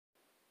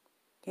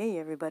Hey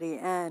everybody,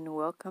 and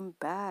welcome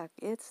back.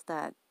 It's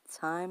that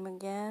time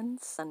again,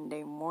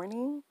 Sunday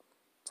morning.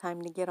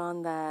 Time to get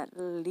on that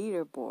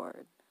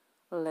leaderboard.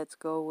 Let's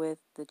go with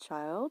the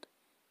child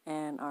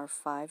and our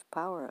 5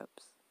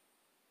 power-ups.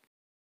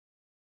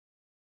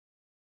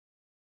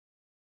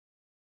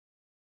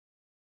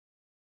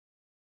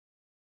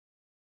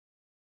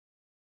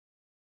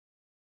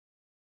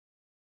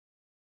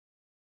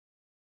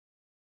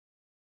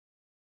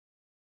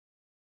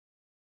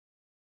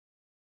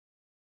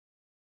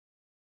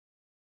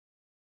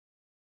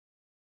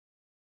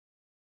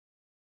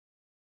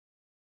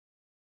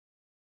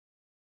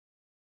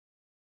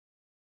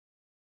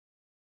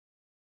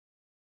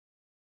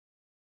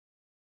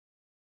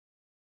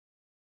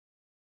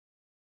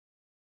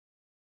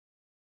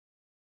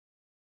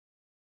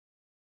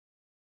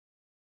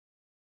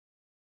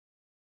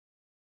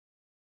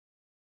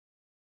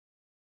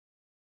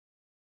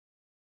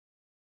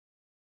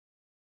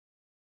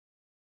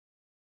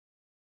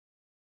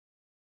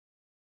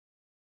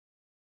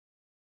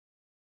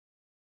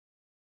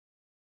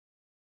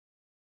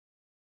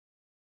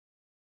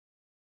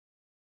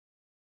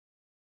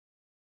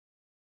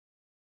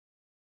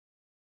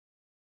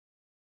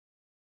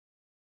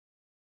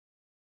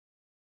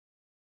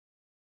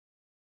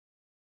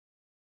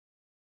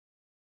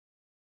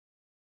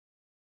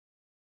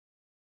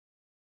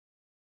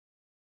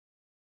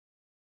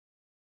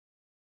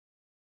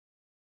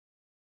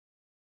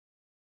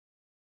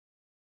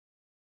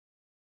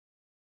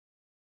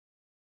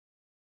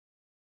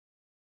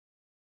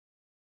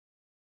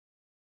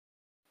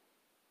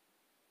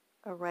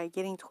 Alright,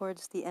 getting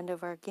towards the end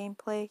of our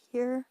gameplay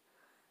here.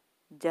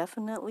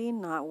 Definitely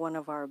not one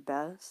of our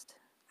best.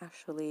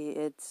 Actually,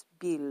 it's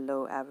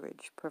below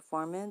average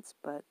performance,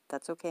 but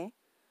that's okay.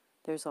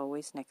 There's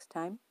always next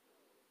time.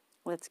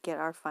 Let's get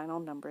our final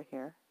number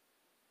here.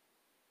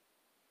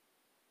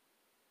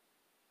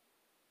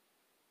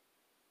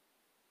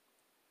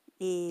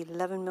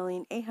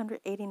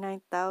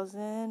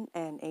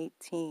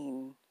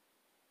 11,889,018.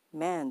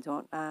 Man,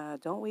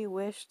 don't we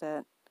wish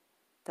that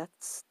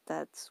that's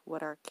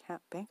what our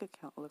bank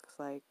account looks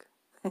like.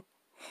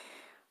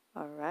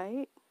 All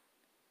right.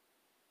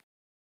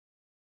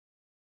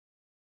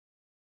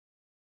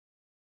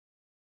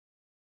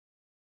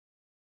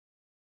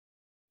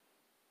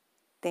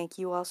 Thank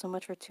you all so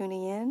much for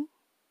tuning in.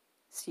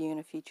 See you in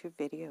a future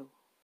video.